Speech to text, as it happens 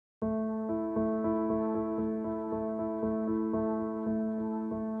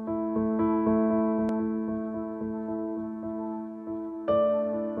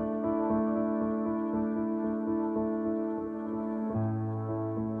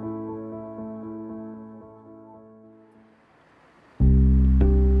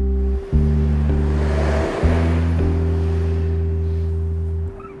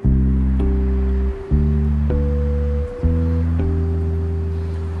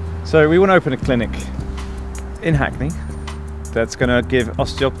So we want to open a clinic in Hackney that's going to give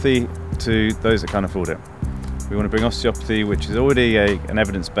osteopathy to those that can't afford it. We want to bring osteopathy, which is already an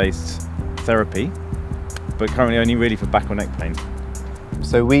evidence-based therapy, but currently only really for back or neck pain.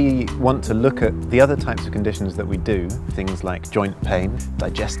 So we want to look at the other types of conditions that we do, things like joint pain,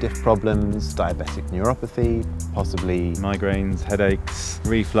 digestive problems, diabetic neuropathy, possibly migraines, headaches,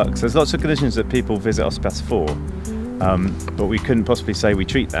 reflux. There's lots of conditions that people visit osteopaths for, but we couldn't possibly say we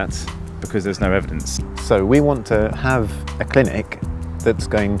treat that because there's no evidence. So we want to have a clinic that's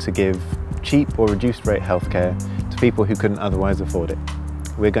going to give cheap or reduced rate healthcare to people who couldn't otherwise afford it.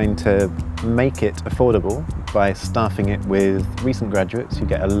 We're going to make it affordable by staffing it with recent graduates who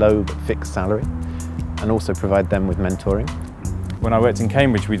get a low but fixed salary, and also provide them with mentoring. When I worked in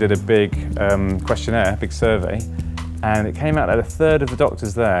Cambridge, we did a big questionnaire, big survey, and it came out that a third of the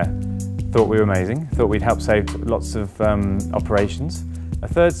doctors there thought we were amazing, thought we'd help save lots of operations. A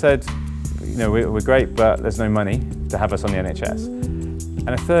third said, you know, we're great, but there's no money to have us on the NHS. And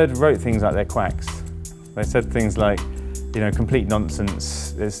a third wrote things like they're quacks. They said things like, you know, complete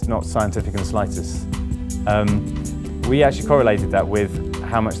nonsense, it's not scientific in the slightest. We actually correlated that with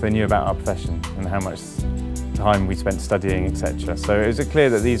how much they knew about our profession and how much time we spent studying, etc. So it was clear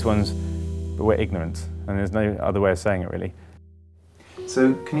that these ones were ignorant, and there's no other way of saying it really.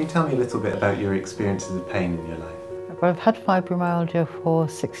 So can you tell me a little bit about your experiences of pain in your life? I've had fibromyalgia for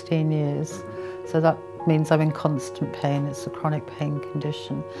 16 years, so that means I'm in constant pain. It's a chronic pain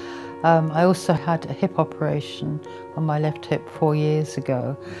condition. I also had a hip operation on my left hip 4 years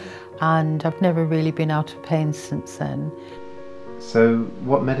ago, and I've never really been out of pain since then. So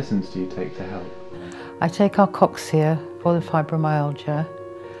what medicines do you take to help? I take Arcoxia for the fibromyalgia,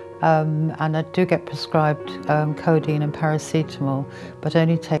 and I do get prescribed codeine and paracetamol, but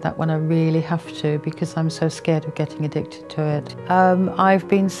only take that when I really have to because I'm so scared of getting addicted to it. I've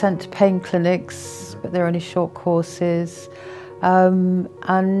been sent to pain clinics, but they're only short courses,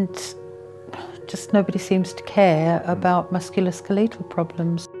 and just nobody seems to care about musculoskeletal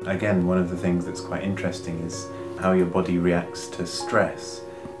problems. Again, one of the things that's quite interesting is how your body reacts to stress.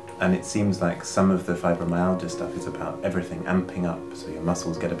 And it seems like some of the fibromyalgia stuff is about everything amping up, so your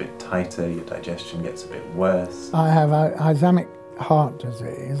muscles get a bit tighter, your digestion gets a bit worse. I have Ischemic heart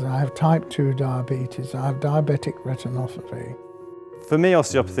disease, I have type 2 diabetes, I have diabetic retinopathy. For me,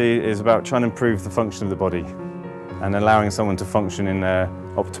 osteopathy is about trying to improve the function of the body and allowing someone to function in their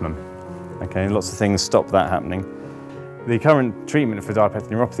optimum. Okay, and lots of things stop that happening. The current treatment for diabetic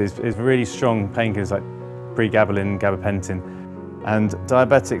neuropathy is really strong painkillers like pregabalin, gabapentin. And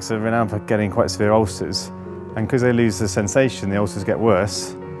diabetics are renowned for getting quite severe ulcers, and because they lose the sensation, the ulcers get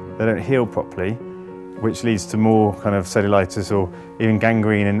worse. They don't heal properly, which leads to more kind of cellulitis or even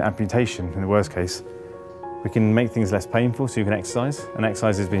gangrene and amputation in the worst case. We can make things less painful, so you can exercise, and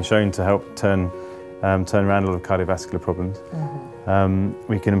exercise has been shown to help turn around a lot of cardiovascular problems.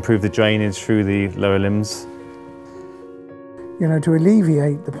 We can improve the drainage through the lower limbs. You know, to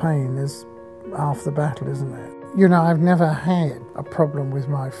alleviate the pain is half the battle, isn't it? You know, I've never had a problem with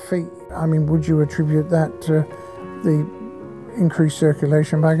my feet. I mean, would you attribute that to the increased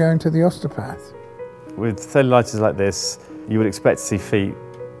circulation by going to the osteopath? With cellulitis like this, you would expect to see feet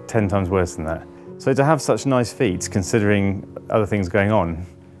 10 times worse than that. So to have such nice feet, considering other things going on,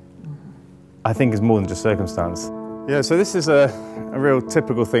 I think is more than just circumstance. Yeah, so this is a real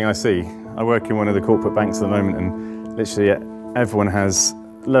typical thing I see. I work in one of the corporate banks at the moment, and literally everyone has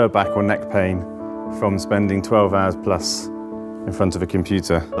lower back or neck pain from spending 12 hours plus in front of a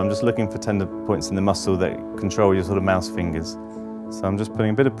computer. I'm just looking for tender points in the muscle that control your sort of mouse fingers. So I'm just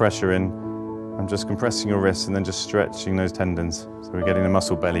putting a bit of pressure in, I'm just compressing your wrists and then just stretching those tendons. So we're getting the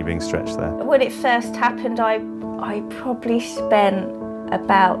muscle belly being stretched there. When it first happened, I probably spent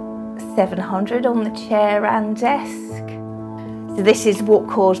about 700 on the chair and desk. So this is what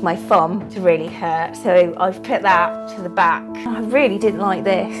caused my thumb to really hurt. So I've put that to the back. I really didn't like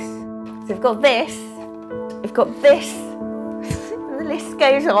this. So I've got this, and the list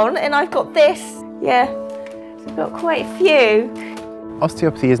goes on, and I've got this. Yeah, so I've got quite a few.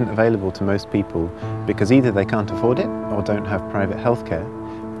 Osteopathy isn't available to most people because either they can't afford it or don't have private healthcare,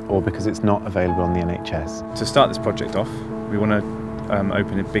 or because it's not available on the NHS. To start this project off, we want to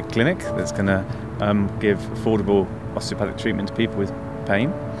open a big clinic that's going to give affordable osteopathic treatment to people with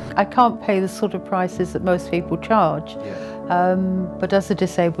pain. I can't pay the sort of prices that most people charge. But as a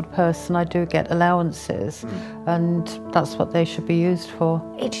disabled person, I do get allowances, and that's what they should be used for.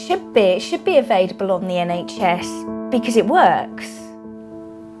 It should be available on the NHS because it works.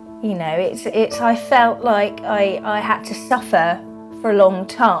 You know, I felt like I had to suffer for a long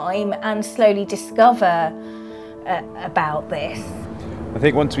time and slowly discover about this. I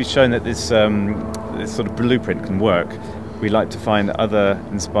think once we've shown that this sort of blueprint can work, we like to find other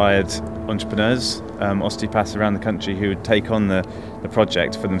inspired entrepreneurs, osteopaths around the country who would take on the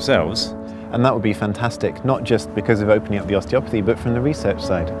project for themselves. And that would be fantastic, not just because of opening up the osteopathy, but from the research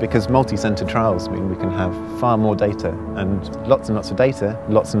side, because multi-centre trials mean we can have far more data and lots of data,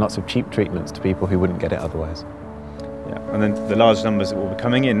 lots and lots of cheap treatments to people who wouldn't get it otherwise. Yeah, and then the large numbers that will be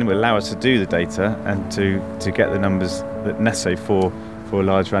coming in will allow us to do the data and to get the numbers that are necessary for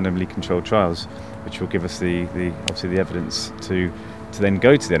large randomly controlled trials, which will give us obviously the evidence to then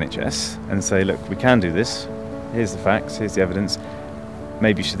go to the NHS and say, look, we can do this, here's the facts, here's the evidence,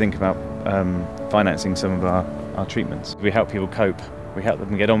 maybe you should think about financing some of our treatments. We help people cope, we help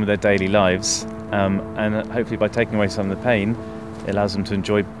them get on with their daily lives, and hopefully by taking away some of the pain, it allows them to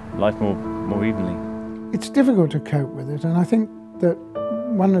enjoy life more evenly. It's difficult to cope with it, and I think that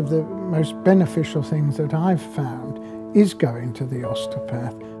one of the most beneficial things that I've found is going to the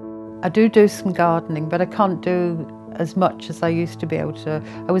osteopath. I do some gardening, but I can't do as much as I used to be able to.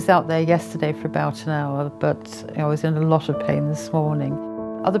 I was out there yesterday for about an hour, but I was in a lot of pain this morning.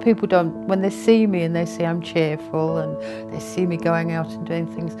 Other people don't, when they see me and they see I'm cheerful and they see me going out and doing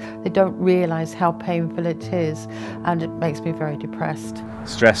things, they don't realise how painful it is, and it makes me very depressed.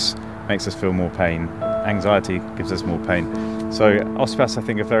 Stress makes us feel more pain, anxiety gives us more pain. So osteopaths, I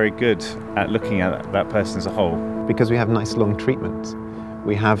think, are very good at looking at that person as a whole. Because we have nice long treatments,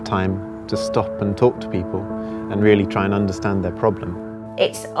 we have time to stop and talk to people and really try and understand their problem.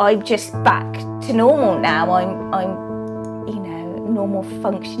 I'm just back to normal now. I'm normal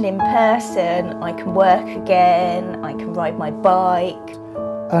functioning person. I can work again, I can ride my bike.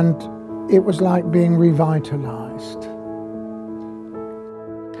 And it was like being revitalised.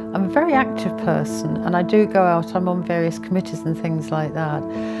 I'm a very active person and I do go out, I'm on various committees and things like that.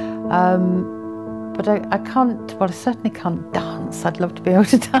 But I can't, well, I certainly can't dance. I'd love to be able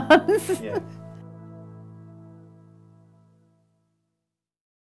to dance. Yeah.